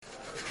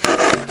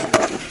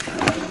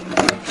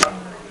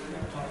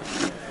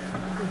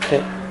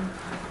Okay.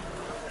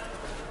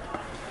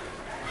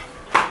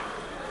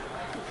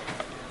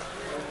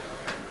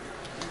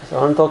 So what I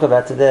want to talk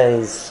about today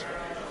is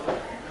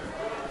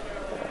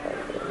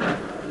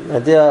the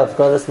idea of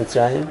Golus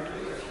Mitzrayim,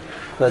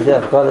 the idea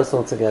of Golus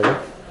altogether,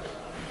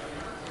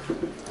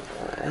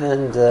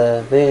 and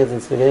being at the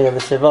beginning of the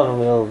Shevavim,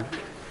 we'll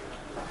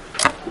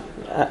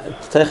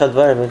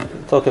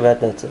talk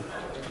about that too.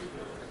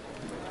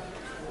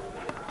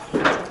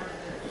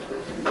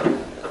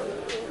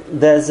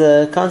 There's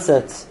a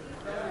concept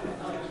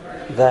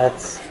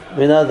that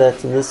we know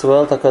that in this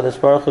world,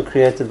 HaKadosh Baruch Hu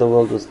created the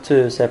world with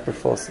two separate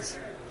forces: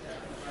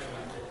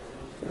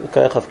 the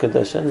Koach of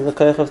Kedusha and the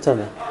Koach of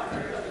Tumah.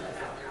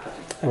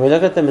 And we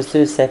look at them as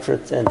two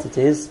separate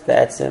entities, to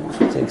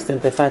the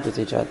extent they fight with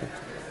each other.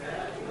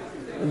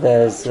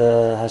 There's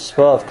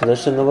Hashpah of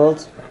Kedusha in the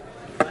world,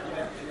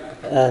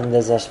 and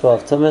there's Hashpah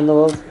of Tumah in the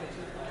world,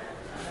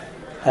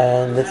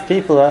 and it's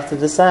people who have to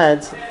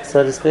decide,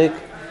 so to speak.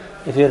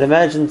 If you would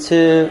imagine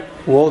two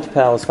world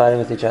powers fighting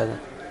with each other,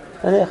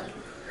 and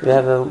we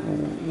have a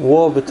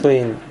war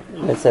between,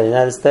 let's say, the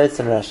United States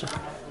and Russia,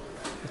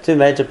 two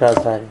major powers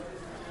fighting.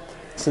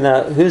 So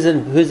now, who's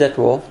at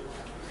war?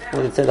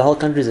 Well, you'd say the whole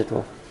country's at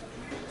war.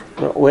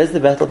 Where's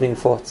the battle being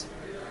fought?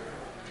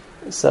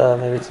 So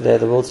maybe today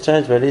the world's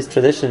changed, but at least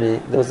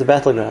traditionally there was a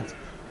battleground,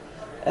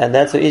 and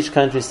that's where each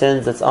country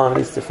sends its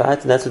armies to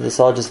fight, and that's where the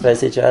soldiers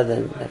face each other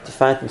and have to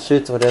fight and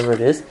shoot, or whatever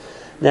it is.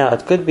 Now,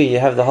 it could be you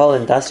have the whole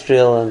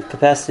industrial and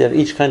capacity of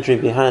each country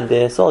behind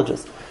their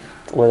soldiers,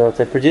 whether it's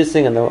they're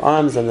producing and their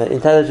arms and the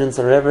intelligence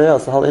and whatever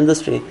else, the whole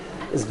industry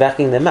is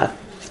backing them up.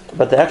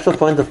 But the actual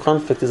point of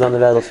conflict is on the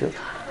battlefield.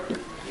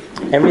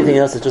 Everything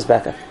else is just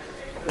backup.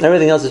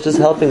 Everything else is just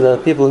helping the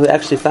people who are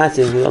actually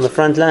fighting, who are on the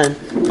front line,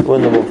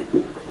 win the war.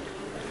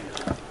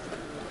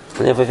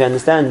 And if you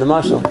understand the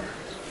marshal,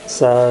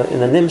 so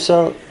in the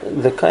Nimshal,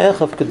 the Koach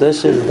of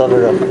Kedusha is a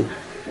Davar Ruchni.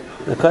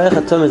 The Koach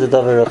of Tumah is a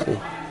Davar Ruchni.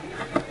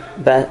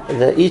 But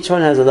each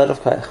one has a lot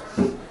of koach.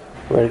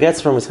 Where it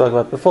gets from, we spoke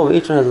about before,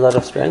 each one has a lot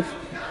of strength.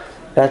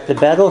 But the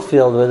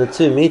battlefield where the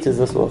two meet is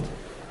this world.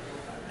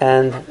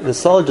 And the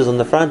soldiers on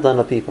the front line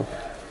are people.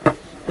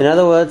 In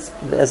other words,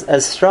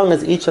 as strong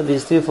as each of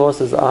these two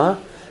forces are,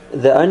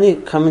 they only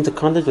come into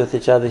contact with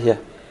each other here.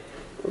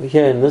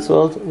 Here in this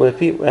world, where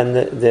people, and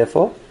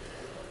therefore,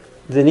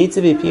 there need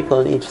to be people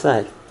on each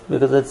side.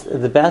 Because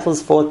the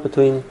battle's fought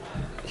between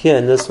here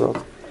in this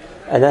world.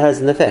 And that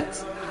has an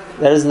effect.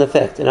 That is an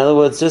effect. In other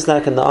words, just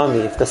like in the army,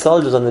 if the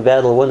soldiers on the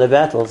battle win the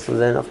battle, so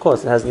then of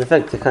course it has an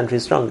effect. The country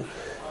is stronger,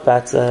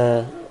 but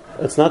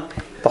it's not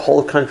the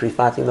whole country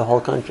fighting the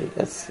whole country.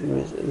 It's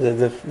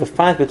the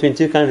fight between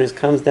two countries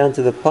comes down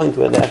to the point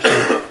where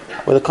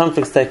where the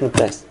conflict's taking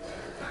place,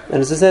 and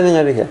it's the same thing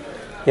over here.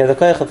 You have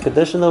the Koach of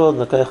Kedusha in the world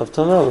and the Koach of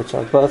Tumah, which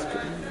are both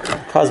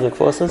cosmic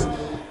forces,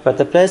 but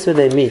the place where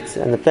they meet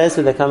and the place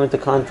where they come into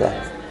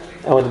contact,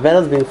 and where the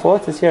battle is being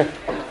fought is here,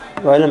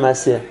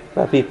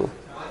 by people.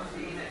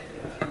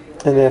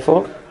 And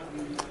therefore,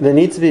 there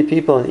need to be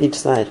people on each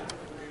side.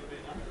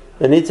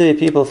 There need to be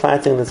people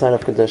fighting on the side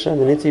of Kedusha,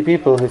 and there need to be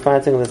people who are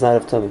fighting on the side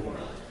of Tumah.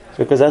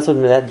 Because that's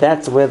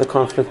where the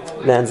conflict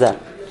lands up.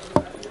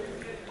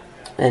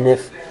 And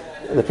if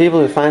the people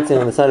who are fighting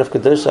on the side of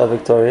Kedusha are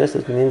victorious,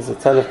 it means the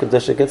side of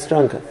Kedusha gets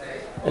stronger.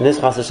 And this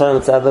Chas V'Shalom,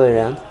 it's the other way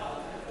around.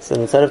 So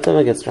the side of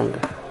Tumah gets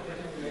stronger.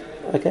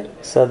 Okay?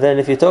 So then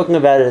if you're talking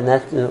about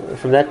it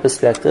from that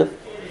perspective,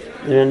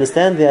 you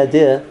understand the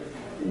idea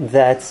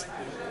that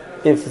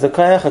if the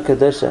Koach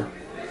HaKedusha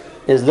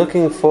is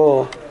looking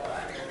for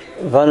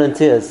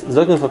volunteers, is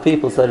looking for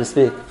people, so to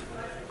speak,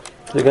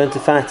 they're going to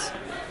fight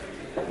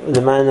the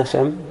Man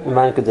Hashem, the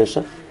Man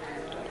Kedusha.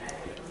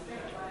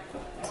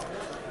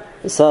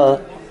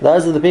 So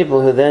those are the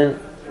people who then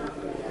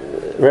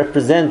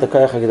represent the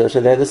Koach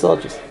HaKedusha. They're the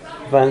soldiers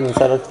fighting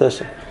inside of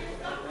Kedusha.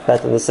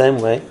 But in the same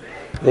way,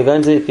 they're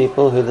going to be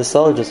people who are the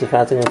soldiers who are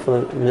fighting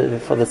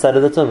for the side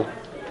of the Tumah.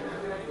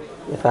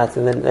 They're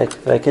fighting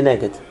the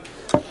Keneged.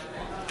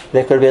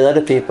 There could be a lot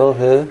of people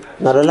who are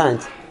not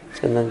aligned.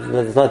 And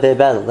it's not their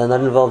battle. They're not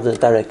involved in it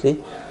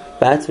directly.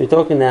 But we're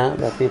talking now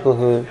about people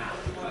who,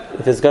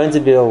 if there's going to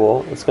be a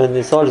war, it's going to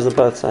be soldiers on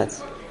both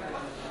sides.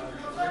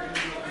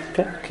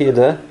 Okay?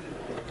 Kiyudah.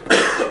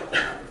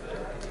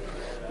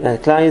 And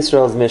Klal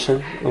Yisrael's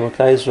mission, and what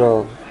Klal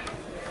Yisrael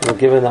were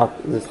given the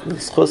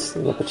schus,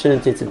 the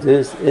opportunity to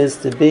do, is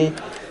to be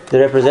the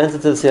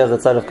representatives here of the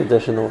side of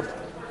Kedusha in the world.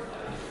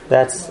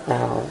 That's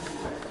our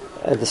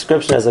a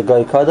description as a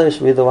Goy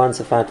Kodesh. We're the ones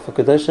who fight for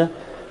Kedusha.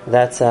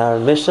 That's our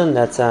mission,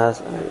 that's our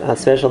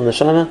special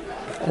neshama,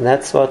 and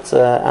that's what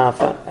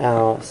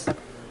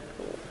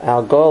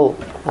our goal,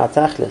 our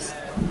tachlis.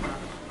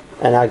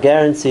 And our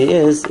guarantee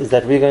is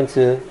that we're going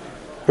to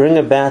bring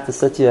about the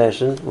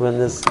situation when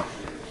the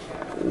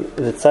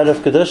side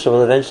of Kedusha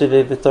will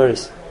eventually be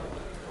victorious.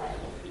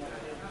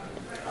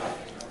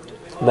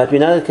 But we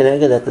know that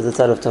there's a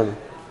side of Tumah.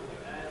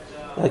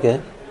 Okay.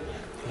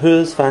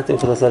 Who's fighting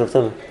for the side of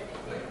Tumah?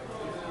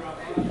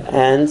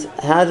 And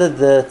how did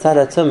the Tzad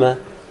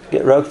Tumah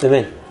get roped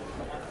them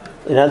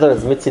in other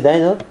words,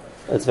 Mitzidainu,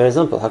 it's very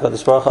simple.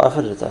 HaKadosh Baruch Hu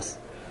offered it to us.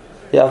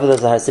 He offered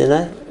us a Har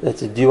Sinai.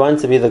 Do you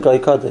want to be the Goy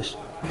Kodesh?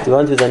 Do you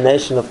want to be the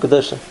nation of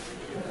Kedusha?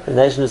 The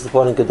nation is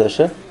supporting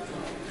Kedusha.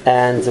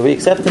 And we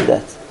accepted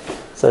that.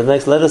 So it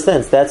makes a lot of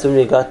sense. That's when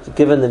we got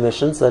given the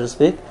mission, so to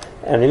speak,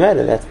 and we made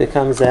it. That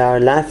becomes our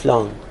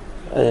lifelong,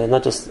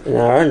 not just in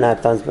our own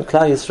lifetimes, but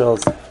Klal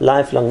Yisrael's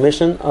lifelong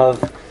mission of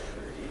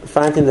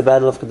fighting the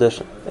battle of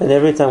Kedusha. And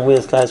every time we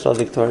as Klal Yisrael are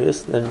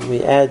victorious, then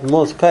we add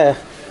more koyach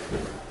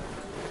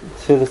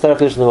to the Torah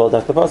Kedusha in the world.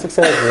 Like the Pasuk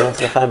says,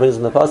 the Chaim brings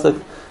in the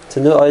Pasuk, to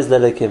nu oiz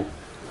lelekim.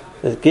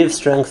 It gives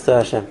strength to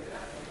Hashem.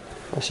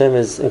 Hashem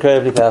is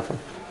incredibly powerful.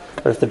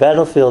 But if the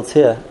battlefield's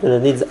here, then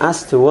it needs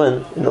us to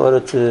win in order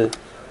to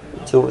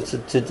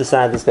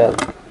decide this battle.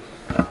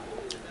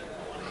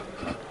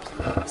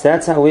 So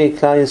that's how we,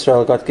 Klal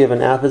Yisrael, got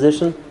given our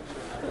position,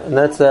 and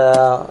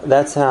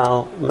that's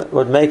how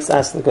what makes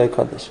us the Goy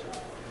Kodesh.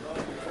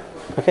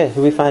 Okay, who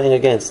are we fighting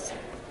against?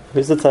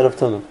 Who's the Tzad of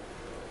Tumah?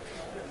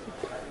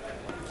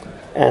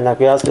 And like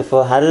we asked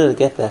before, how did it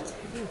get that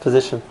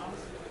position?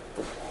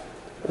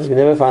 We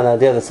never find the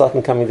idea of the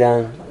Sultan coming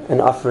down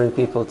and offering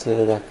people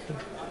to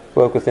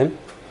work with him.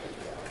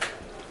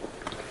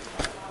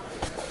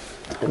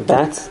 And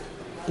the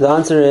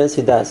answer is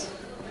he does.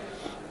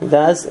 He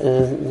does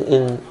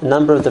in a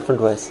number of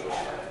different ways.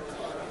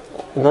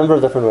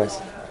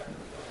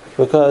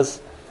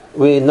 Because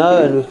we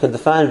know and we can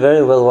define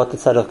very well what the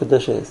Tzad of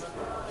Kedusha is.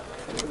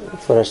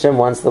 It's what Hashem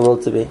wants the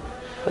world to be.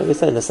 Like we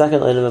said, the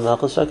second element of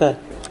Malchus Shakai,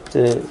 to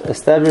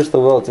establish the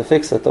world, to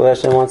fix it the way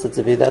Hashem wants it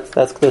to be, that's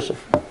Kedusha.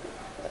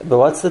 But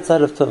what's the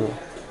Tzad of Tumah?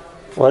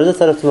 What does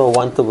the Tzad of Tumah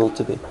want the world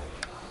to be?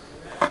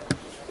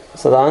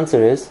 So the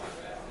answer is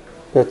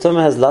that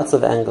Tumah has lots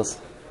of angles.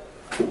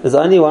 There's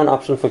only one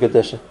option for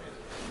Kedusha.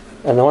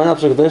 And the one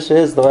option for Kedusha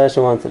is the way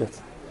Hashem wanted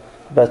it.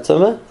 But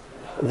Tumah,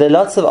 there are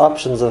lots of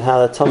options of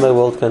how the Tumah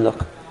world can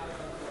look.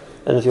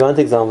 And if you want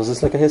examples,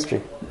 just look at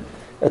history.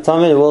 A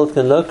Tumah world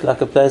can look like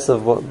a place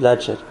of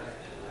bloodshed.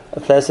 A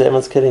place where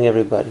everyone's killing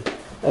everybody.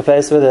 A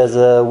place where there's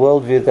a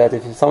worldview that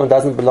if someone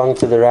doesn't belong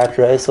to the right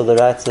race or the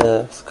right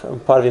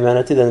part of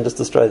humanity, then just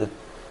destroy them.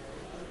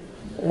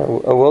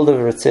 A world of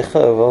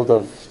Ritzicha, a world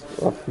of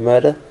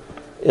murder,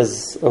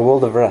 is a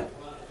world of Ra.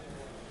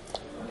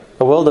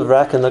 A world of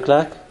Ra can look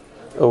like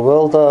a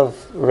world of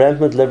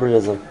rampant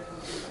liberalism,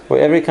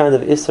 where every kind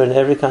of Isra and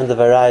every kind of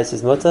Arayis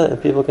is mutter,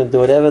 and people can do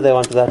whatever they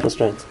want without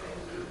restraint.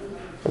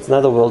 It's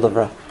another world of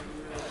Ra.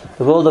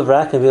 The world of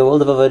Ra can be a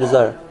world of Avodah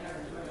Zarah,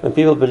 when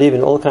people believe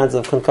in all kinds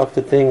of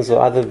concocted things or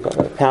other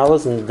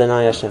powers and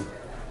deny Hashem.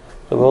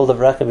 The world of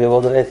Ra can be a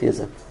world of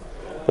atheism.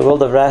 The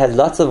world of Ra has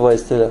lots of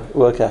ways to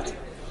work out,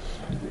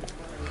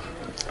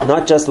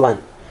 not just one.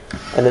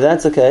 And if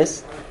that's the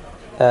case,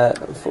 the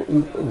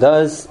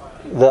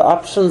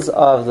options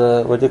of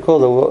what you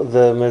call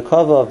the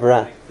Merkava of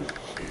Ra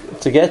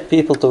to get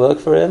people to work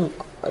for him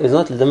is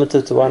not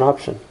limited to one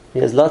option. He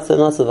has lots and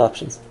lots of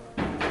options.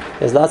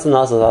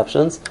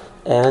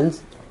 And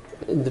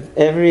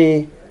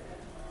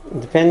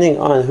depending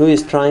on who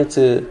he's trying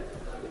to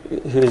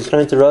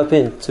rope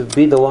in to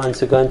be the ones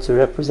who are going to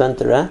represent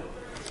the Ra,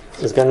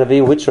 is going to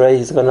be which way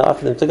he's going to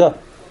offer them to go.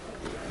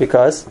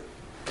 Because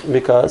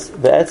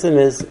the Etzem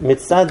is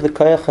mitzad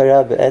v'koyach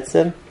hara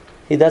be'etzem,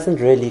 he doesn't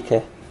really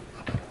care.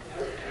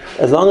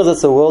 As long as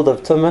it's a world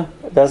of Tumah,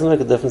 it doesn't make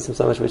a difference in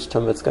so much which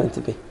Tumah it's going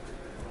to be.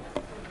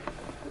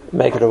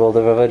 Make it a world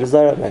of Avodah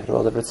Zarah, make it a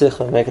world of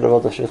Ritzicha, make it a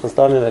world of Sheikhus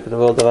Dami, make it a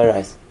world of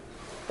Arayis.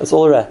 It's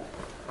all Ra.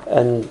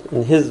 And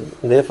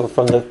therefore,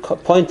 from the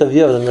point of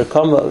view of the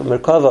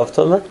Merkava of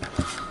Tumah,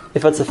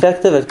 if it's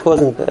effective at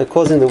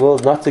causing the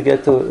world not to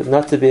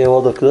be a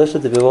world of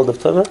Kedusha, to be a world of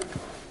Tumah,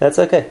 that's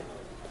okay.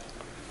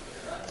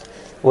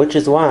 Which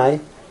is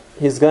why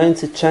he's going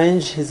to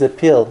change his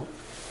appeal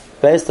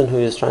based on who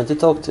he's trying to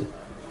talk to.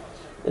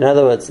 In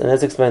other words, and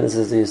let's explain this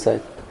as you say,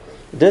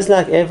 just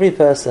like every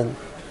person,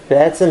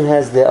 Be'etzim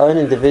has their own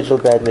individual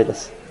bad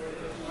midas.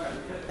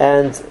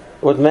 And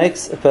what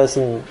makes a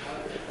person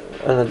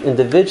on an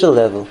individual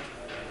level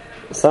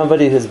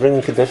somebody who's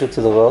bringing Kedusha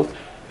to the world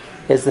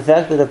is the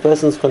fact that a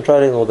person is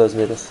controlling all those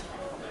midas.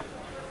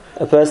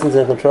 A person's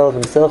in control of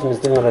himself and is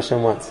doing what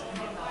Hashem wants.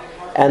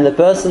 And the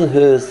person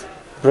who's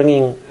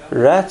bringing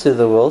Ra to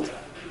the world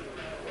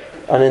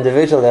on an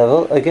individual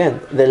level, again,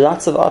 there are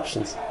lots of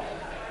options.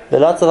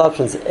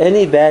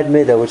 Any bad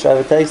midah which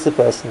overtakes the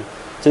person,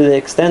 to the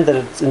extent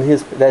that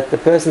that the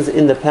person's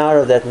in the power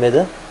of that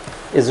midah,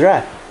 is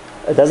Ra.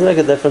 It doesn't make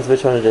a difference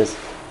which one it is.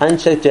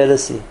 Unchecked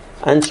jealousy,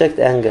 unchecked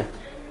anger,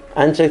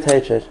 unchecked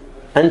hatred,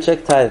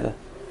 unchecked taiva.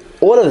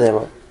 All of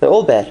them, they're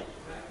all bad.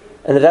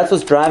 And if that's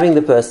what's driving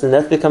the person,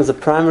 that becomes a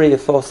primary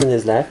force in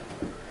his life,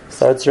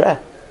 so it's Ra.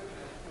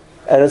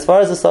 And as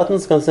far as the Satan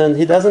is concerned,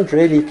 he doesn't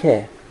really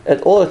care.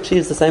 It all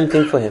achieves the same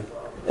thing for him.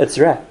 It's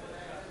Ra.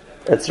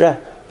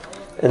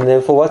 And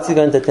therefore, what's he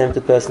going to tempt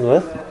a person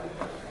with?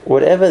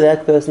 Whatever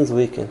that person's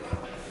weak in.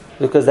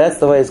 Because that's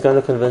the way he's going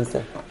to convince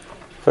them.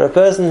 For a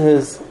person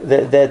who's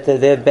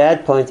their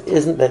bad point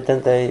isn't that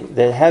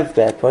they have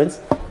bad points,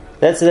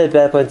 that's their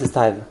bad point is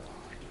taiva.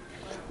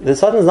 The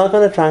Satan is not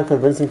going to try and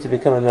convince him to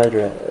become a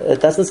murderer. It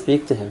doesn't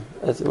speak to him.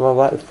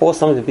 Force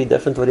someone to be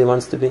different to what he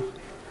wants to be.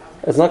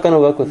 it's not going to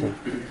work with him.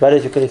 But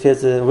if he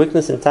has a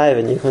weakness in Taiva,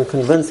 and you can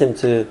convince him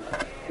to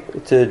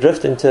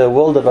drift into a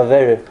world of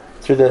Avera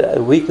through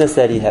the weakness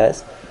that he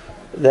has,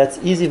 that's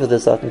easy for the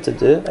Satan to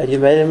do, and you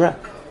made him right.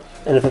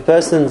 And if a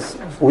person's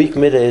weak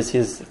midah is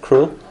he's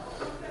cruel,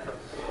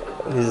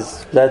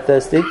 he's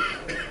bloodthirsty,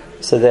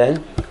 so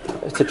then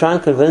to try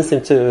and convince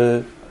him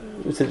to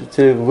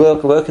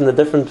work in a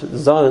different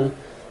zone,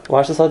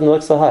 why should Satan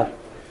work so hard?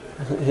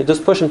 You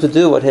just push him to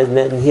do what he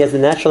has a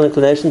natural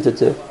inclination to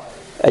do,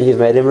 and you've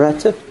made him right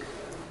too.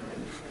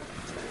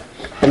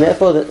 And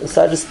therefore,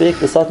 so to speak,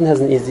 the Satan has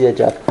an easier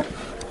job.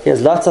 He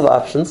has lots of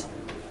options,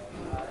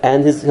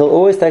 and he'll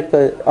always take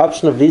the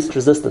option of least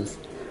resistance,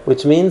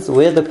 which means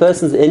where the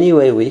person's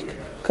anyway weak,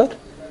 good.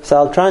 So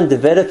I'll try and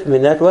develop him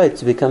in that way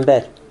to become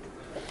bad.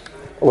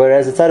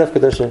 Whereas the side of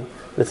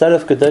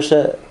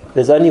Kedusha,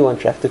 there's only one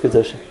track to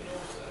Kedusha.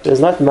 There's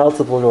not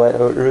multiple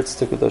routes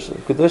to Kedusha.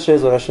 Kedusha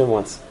is what Hashem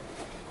wants.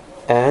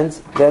 And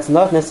that's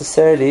not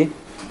necessarily,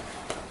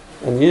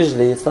 and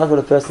usually, it's not what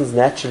a person's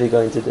naturally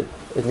going to do.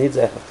 It needs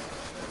effort.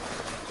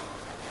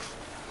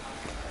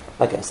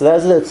 Okay, so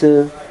those are the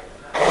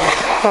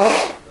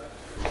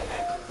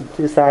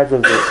two sides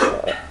of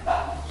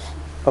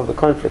the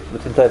conflict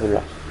between Tov and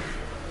Ra.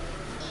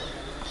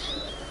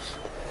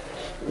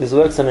 This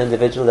works on an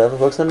individual level,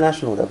 works on a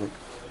national level,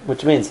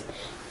 which means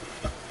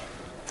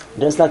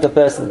just like a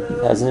person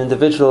has an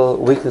individual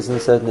weakness in a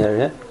certain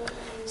area,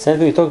 same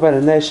thing we talk about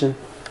a nation.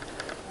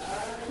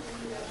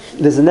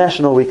 There's a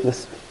national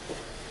weakness.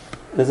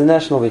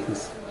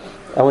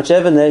 And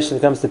whichever nation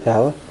comes to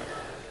power,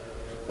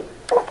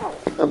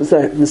 the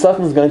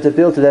Satan is going to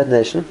appeal to that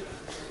nation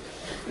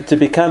to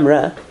become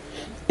Ra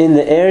in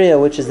the area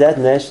which is that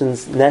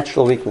nation's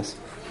natural weakness.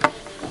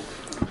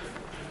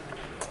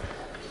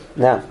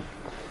 Now,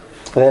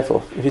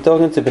 therefore, if you're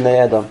talking to Bnei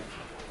Adam,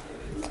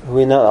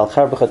 we know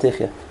Al-Char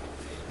B'Chatichya,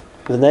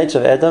 the nature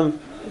of Adam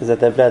is that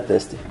they're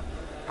bloodthirsty.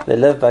 They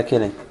live by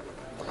killing.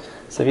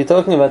 So if you're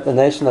talking about a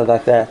nation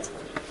like that,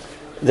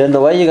 then the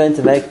way you're going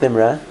to make them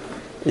Ra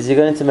is you're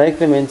going to make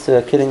them into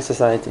a killing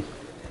society.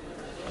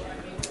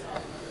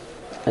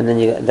 And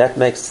then that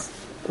makes,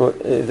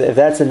 if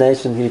that's a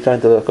nation you're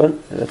trying to work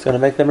on, that's going to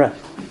make them Ra.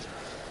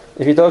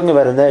 If you're talking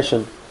about a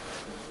nation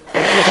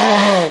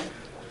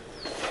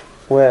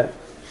where,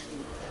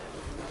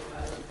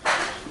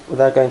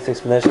 without going into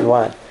explanation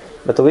why,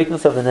 but the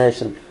weakness of the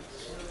nation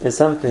is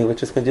something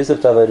which is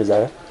conducive to Avodah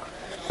Zarah,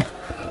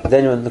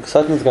 then what the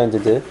Satan is going to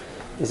do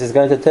is he's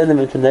going to turn them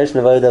into a nation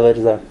of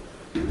Avodah Zarah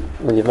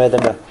when you've made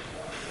them Ra.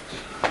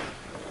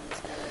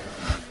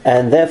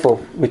 And therefore,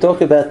 we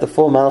talk about the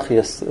four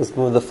Malchias,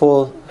 the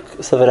four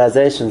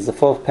civilizations, the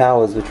four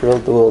powers which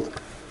ruled the world.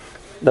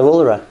 They're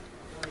all Ra.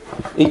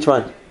 Each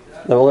one.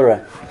 They're all Ra.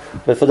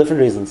 But for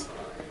different reasons.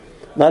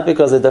 Not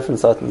because they're different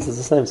Satans, it's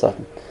the same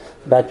Satan.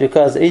 But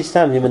because each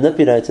time you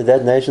manipulated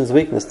that nation's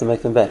weakness to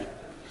make them bad.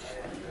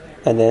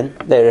 And then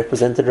they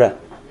represented Ra.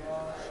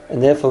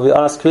 And therefore we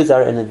ask, who's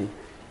our enemy?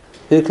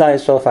 Who Klal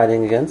Yisrael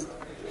fighting against?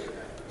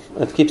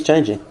 It keeps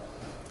changing.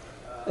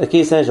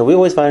 We're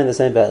always fighting the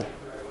same battle.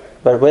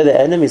 But where the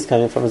enemy is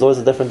coming from is always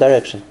a different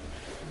direction.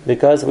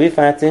 Because we're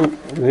fighting,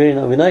 we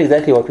know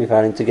exactly what we're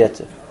fighting to get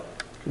to.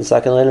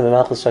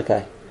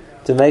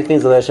 To make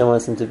things the way Hashem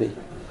wants them to be.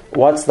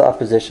 What's the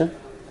opposition?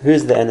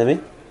 Who's the enemy?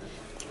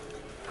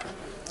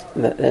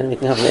 The enemy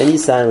can have any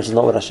sign which is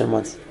not what Hashem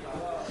wants.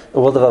 A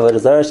world of Avodah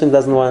Zarah Hashem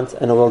doesn't want,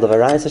 and a world of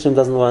Arayis Hashem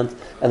doesn't want,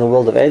 and a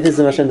world of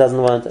atheism Hashem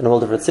doesn't want, and a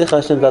world of Ritzich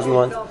Hashem doesn't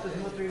want.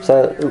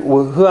 So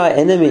who our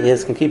enemy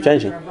is can keep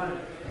changing.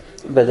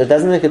 But it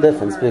doesn't make a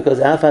difference, because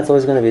our fight's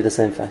always going to be the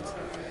same fight.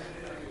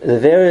 The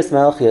various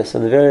Malchias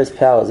and the various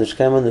powers which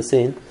came on the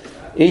scene,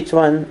 each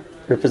one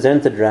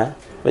represented Ra,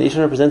 but each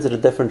one represented a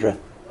different Ra.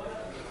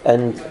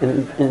 And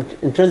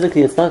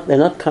intrinsically, they're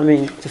not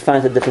coming to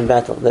fight a different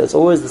battle. It's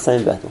always the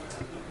same battle.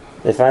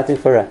 They're fighting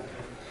for Ra.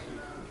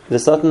 The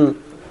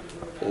Satan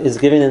is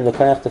giving them the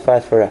koyach to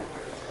fight for Ra.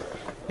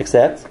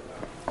 Except,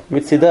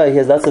 Mitzidah, he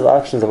has lots of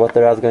options of what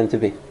the Ra is going to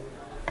be.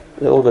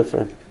 They're all good for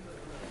him.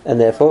 And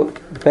therefore,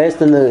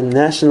 based on the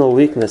national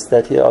weakness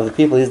of the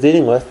people he's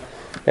dealing with,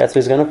 that's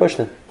where he's going to push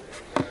them.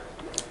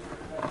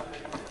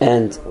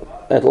 And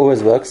it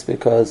always works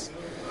because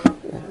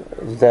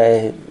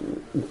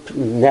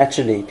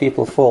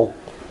people fall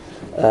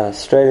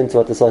straight into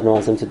what the Satan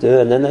wants them to do,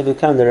 and then they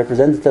become the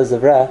representatives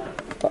of Ra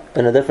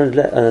on a different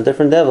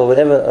level,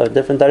 a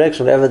different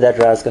direction, whatever that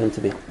Ra is going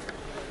to be.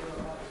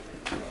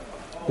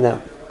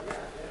 Now,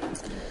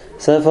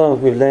 so far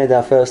we've laid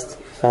our first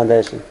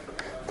foundation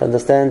to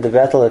understand the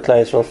battle that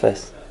Klal Yisrael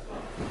face.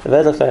 The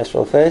battle Klal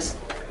Yisrael face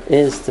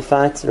is to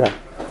fight Ra.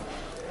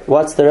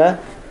 What's the Ra?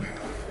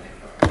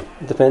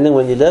 Depending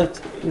when you lived,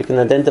 you can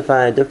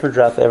identify a different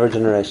Ra for every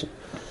generation.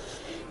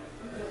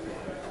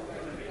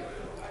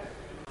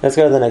 Let's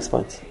go to the next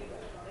point.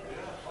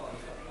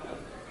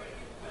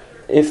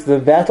 If the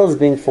battle is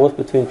being fought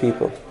between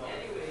people,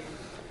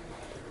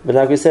 but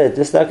like we said,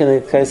 just like in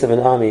the case of an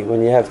army,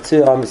 when you have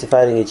two armies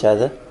fighting each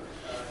other,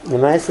 in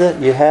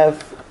Maisa, you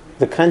have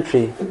the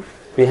country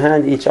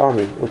behind each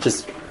army, which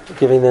is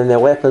giving them their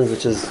weapons,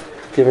 which is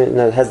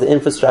has the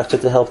infrastructure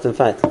to help them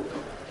fight.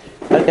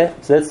 Okay,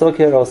 so let's talk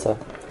here also.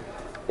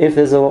 If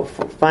there's a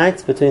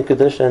fight between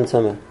Kedusha and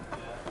Tumah,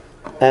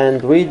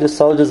 and we, the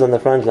soldiers on the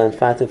front line,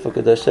 fighting for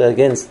Kedusha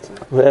against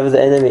whoever the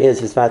enemy is,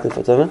 he's fighting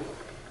for Tumah.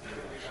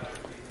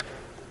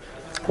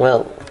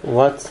 Well,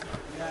 what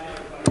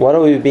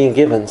are we being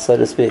given, so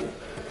to speak,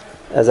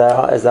 as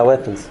our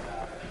weapons?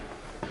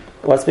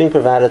 What's being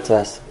provided to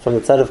us from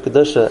the side of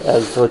Kedusha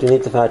as what you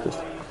need to fight with?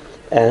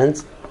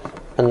 And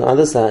on the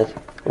other side,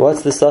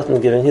 what's the Satan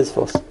giving his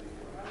force?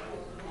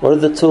 What are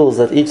the tools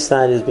that each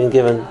side is being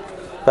given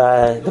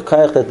by the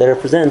koyach that they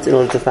represent in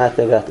order to fight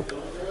their battle?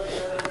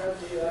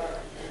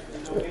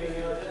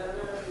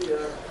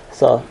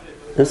 So,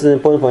 this is an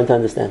important point to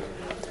understand.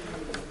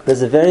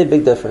 There's a very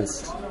big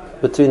difference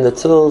between the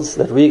tools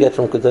that we get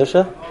from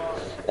Kedusha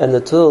and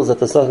the tools that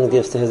the Satan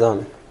gives to his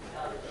army.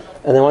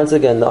 And then once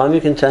again, the army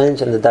can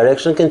change, and the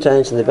direction can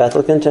change, and the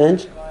battle can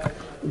change.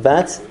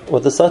 But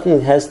what the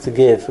Satan has to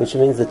give, which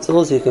means the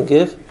tools he can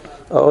give,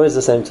 are always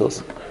the same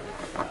tools.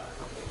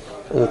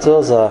 And the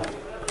tools are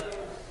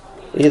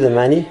either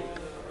money,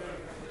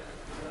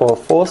 or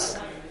force,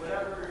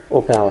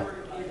 or power.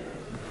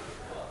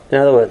 In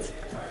other words,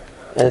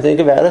 and think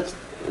about it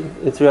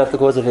throughout the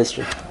course of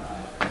history.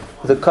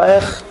 The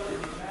koyach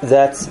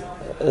that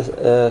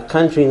a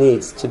country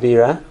needs to be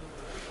Ra,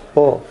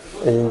 or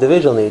an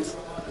individual needs,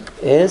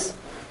 is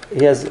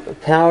he has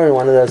power in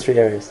one of those three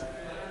areas.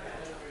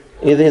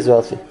 Either he's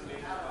wealthy,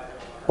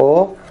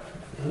 or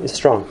he's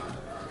strong,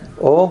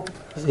 or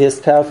he has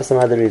power for some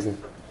other reason.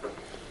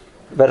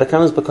 But it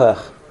comes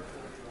b'koyach.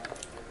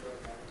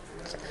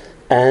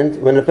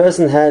 And when a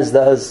person has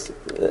a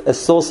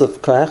source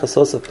of koyach, a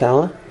source of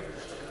power,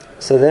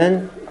 so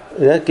then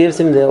that gives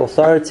him the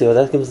authority, or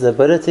that gives him the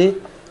ability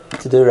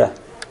to do Ra.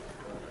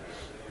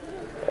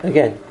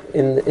 Again,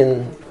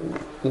 in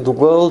the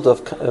world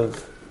of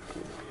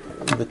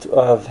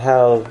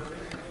how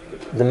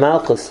the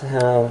Malchus,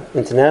 how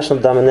international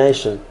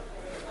domination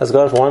has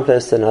gone from one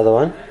place to another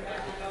one,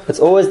 it's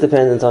always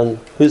dependent on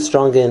who's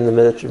stronger in the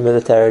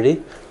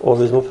militarity, or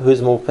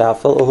who's more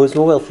powerful, or who's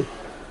more wealthy.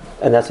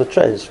 And that's what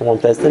changes from one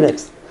place to the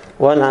next.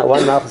 One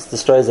Malchus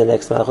destroys the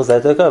next Malchus, they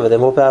take over, they're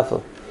more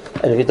powerful.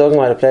 And if you're talking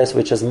about a place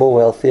which is more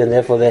wealthy, and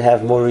therefore they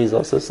have more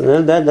resources,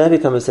 and then they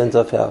become a center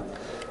of power.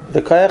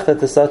 The koyach that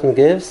the Satan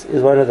gives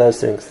is one of those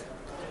things.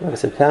 Like I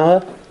said,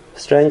 power,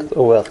 strength,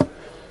 or wealth.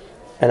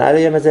 And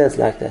Aliyah Mazeh is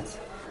like that.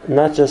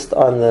 Not just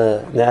on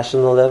the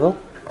national level,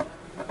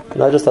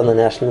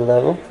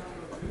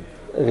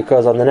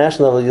 because on the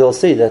national level you'll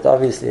see that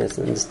obviously it's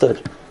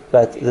understood.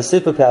 But the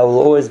superpower will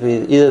always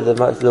be either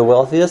the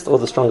wealthiest or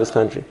the strongest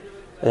country.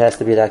 It has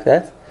to be like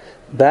that.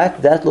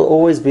 But that will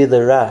always be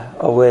the Ra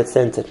of where it's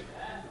centered.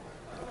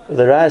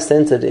 The Ra is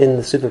centered in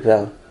the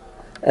superpower.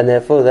 And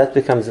therefore that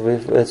becomes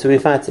to be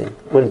fighting.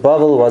 When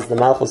Babel was the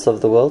Malchus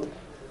of the world,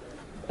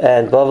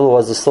 and Babel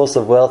was the source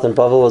of wealth, and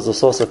Babel was the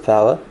source of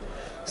power,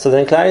 so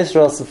then Klal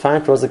Yisrael's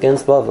fight was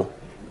against Babel.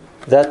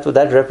 That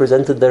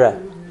represented the Ra.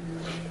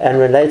 And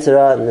when later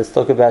on, let's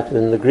talk about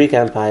when the Greek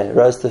Empire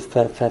rose to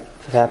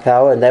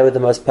power, and they were the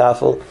most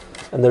powerful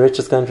and the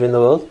richest country in the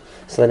world,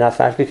 so then our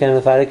fight became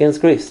a fight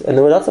against Greece. And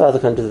there were lots of other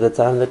countries at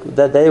the time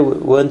that they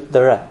weren't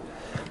the Ra.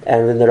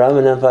 And when the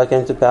Roman Empire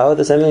came to power,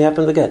 the same thing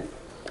happened again.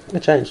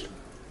 It changed.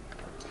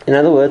 In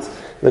other words,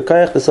 the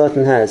koyach the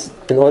Satan has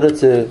in order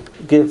to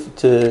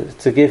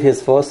give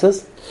his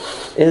forces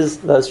is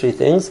those three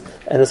things,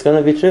 and it's going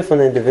to be true for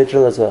an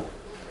individual as well.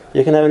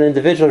 You can have an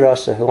individual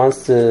Rasha who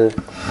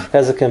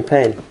has a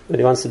campaign that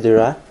he wants to do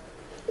Ra.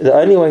 The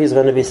only way he's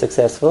going to be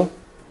successful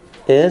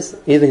is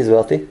either he's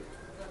wealthy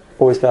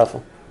or he's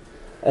powerful,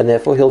 and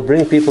therefore he'll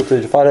bring people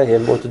to follow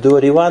him or to do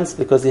what he wants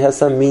because he has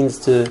some means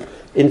to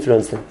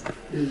influence them.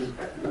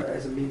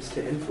 As a means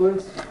to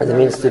influence? As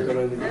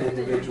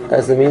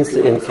a means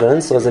to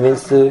influence, or as a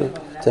means to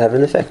have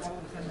an effect.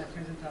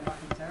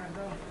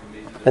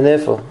 And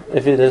therefore,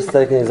 if you just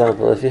take an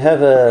example, if you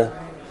have a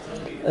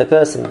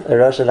person, a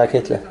Russia like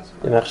Hitler,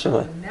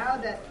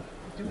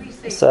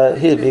 so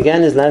he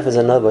began his life as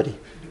a nobody.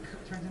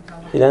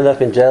 He ended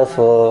up in jail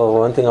for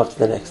one thing after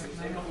the next.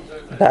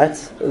 But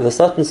the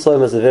Satan saw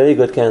him as a very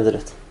good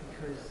candidate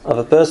of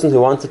a person who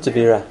wanted to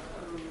be Ra.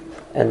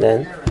 And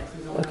then,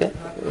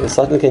 the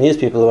Satan can use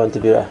people who want to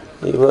be Ra.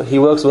 He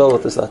works well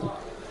with the Satan.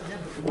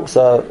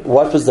 So,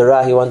 what was the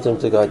Ra he wanted him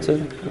to go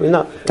to? We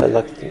know.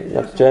 Like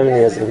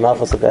Germany has the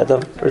Malchus of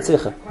Adam,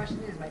 Ritzicha.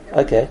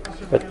 Okay,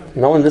 but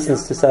no one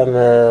listens to some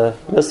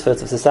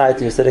misfits of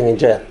society who's sitting in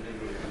jail.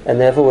 And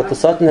therefore, what the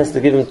Satan has to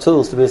give him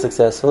tools to be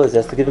successful is he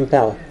has to give him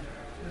power.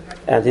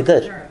 And he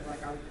did.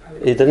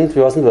 He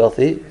wasn't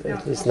wealthy,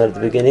 at least not at the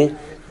beginning,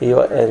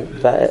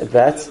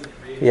 but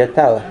he had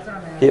power.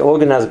 He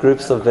organized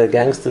groups of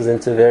gangsters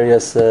into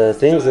various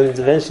things, and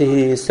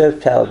eventually he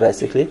served power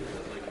basically,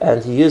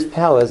 and he used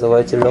power as a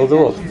way to rule the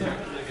world.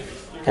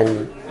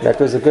 And that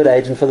was a good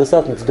agent for the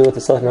Satan to do what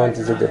the Satan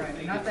wanted to do.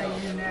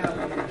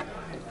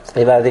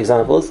 We have other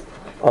examples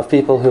of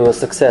people who were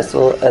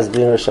successful as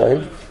being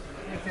Rishonim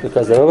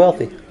because they were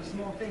wealthy.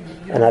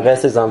 And our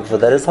best example for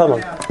that is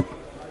Haman.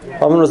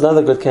 Haman was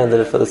another good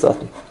candidate for the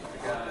Satan.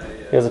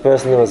 He was a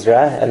person who was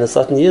Ra, and the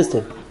Satan used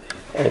him.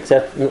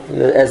 Except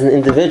as an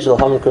individual,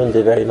 Haman couldn't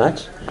do very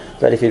much.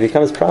 But if he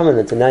becomes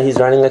prominent, and now he's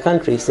running a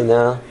country, so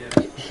now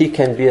he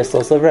can be a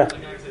source of Ra.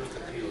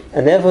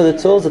 And therefore the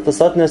tools that the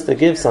Satan has to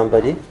give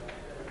somebody,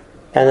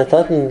 and the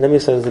Satan, let me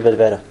say this a bit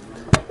better.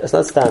 It's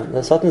not Stam.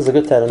 The Satan is a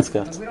good talent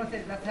skirt.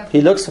 He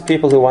looks for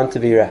people who want to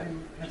be Ra.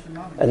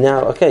 And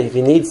now, okay, if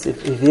he needs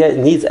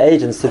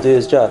agents to do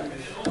his job,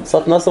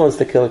 Satan also wants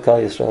to kill Kal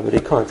Yisrael, but he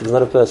can't. He's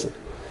not a person.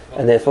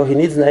 And therefore he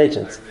needs an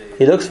agent.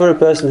 He looks for a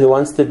person who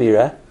wants to be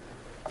Ra.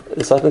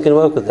 The Satan can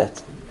work with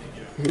that.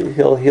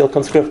 He'll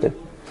conscript him.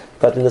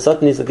 But then the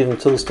Satan needs to give him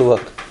tools to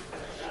work.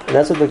 And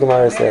that's what the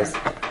Gemara says.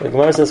 The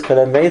Gemara says,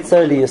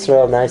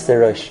 Yisrael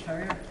rosh.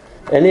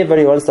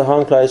 Anybody who wants to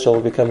harm Klal Yisrael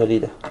will become a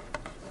leader.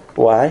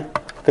 Why?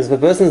 Because if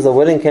a person is a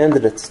willing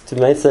candidate to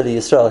Meitzah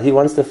Yisrael, he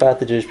wants to fight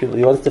the Jewish people,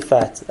 he wants to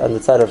fight on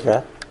the side of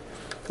Ra.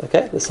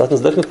 Okay? The Satan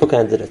is looking for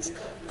candidates.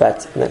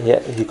 But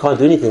he can't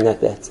do anything like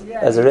that.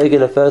 As a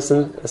regular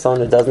person,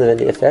 someone who doesn't have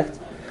any effect,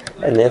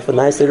 and therefore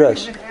Naisei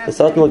Rosh. The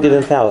Satan will give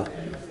him power.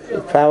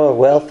 Power,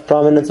 wealth,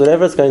 prominence,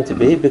 whatever it's going to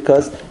be,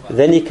 because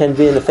then he can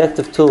be an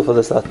effective tool for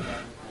the Satan.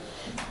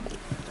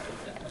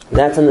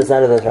 That's on the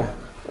side of the Ra.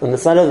 On the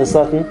side of the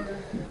Satan,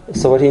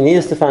 so what he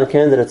needs to find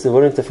candidates who are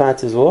willing to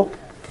fight his war,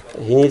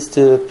 he needs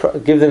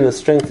to give them the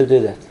strength to do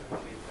that.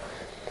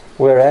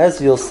 Whereas,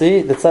 you'll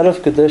see, the Tzad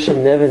of Kedusha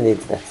never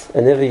needs that,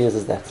 and never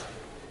uses that.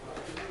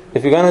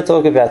 If you're going to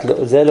talk about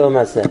Zelo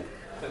Maseh,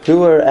 who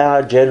were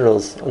our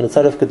generals on the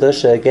Tzad of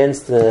Kedusha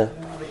against the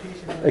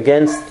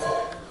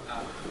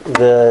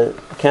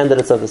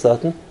candidates of the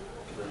Satan?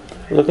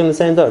 Look in the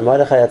same door,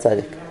 Mordechai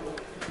HaTzadik.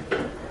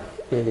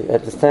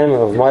 At the time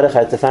of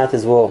Mordechai to fight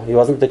his war, he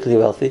wasn't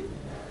particularly wealthy.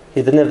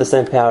 He didn't have the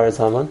same power as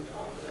Haman.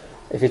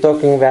 If you're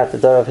talking about the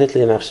door of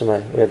Hitler,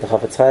 we had the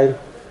Chafetz Chaim,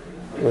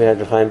 we had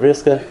the Chaim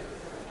Brisker.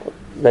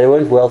 They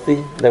weren't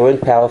wealthy, they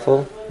weren't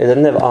powerful, they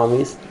didn't have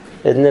armies,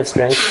 they didn't have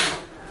strength,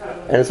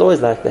 and it's always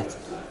like that.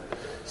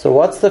 So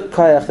what's the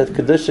koyach that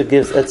Kedusha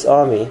gives its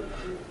army,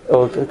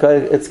 or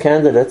its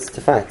candidates to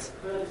fight?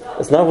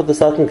 It's not what the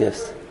Satan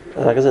gives.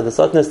 And like I said, the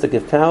Satan has to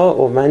give power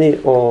or money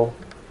or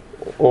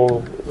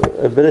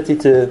ability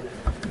to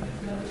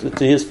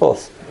use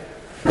force.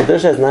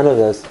 Kedusha has none of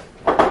those.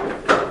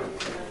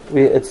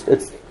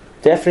 It's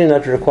definitely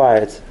not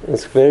required.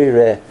 It's very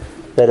rare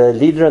that a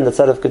leader on the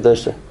side of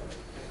Kedusha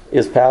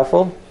is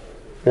powerful,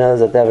 in other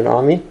words, that they have an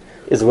army,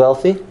 is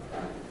wealthy,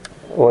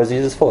 or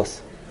uses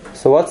force.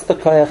 So what's the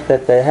koyach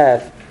that they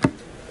have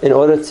in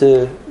order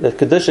that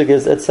Kedusha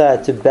gives its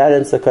side to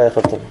balance the koyach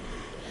of them?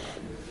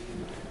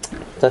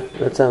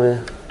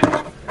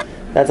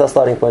 That's our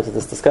starting point of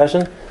this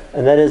discussion,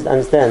 and that is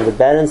understand the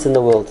balance in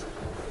the world.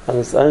 On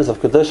the side of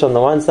Kedusha on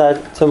the one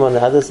side, Tum on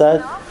the other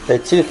side, they're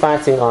two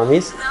fighting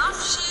armies.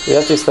 We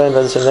have to explain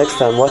by the next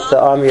time what the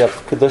army of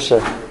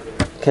Kedusha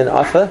can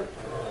offer,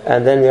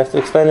 and then we have to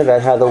explain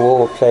about how the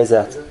war plays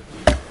out,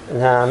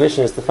 and how our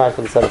mission is to fight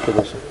for the side of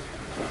Kedusha.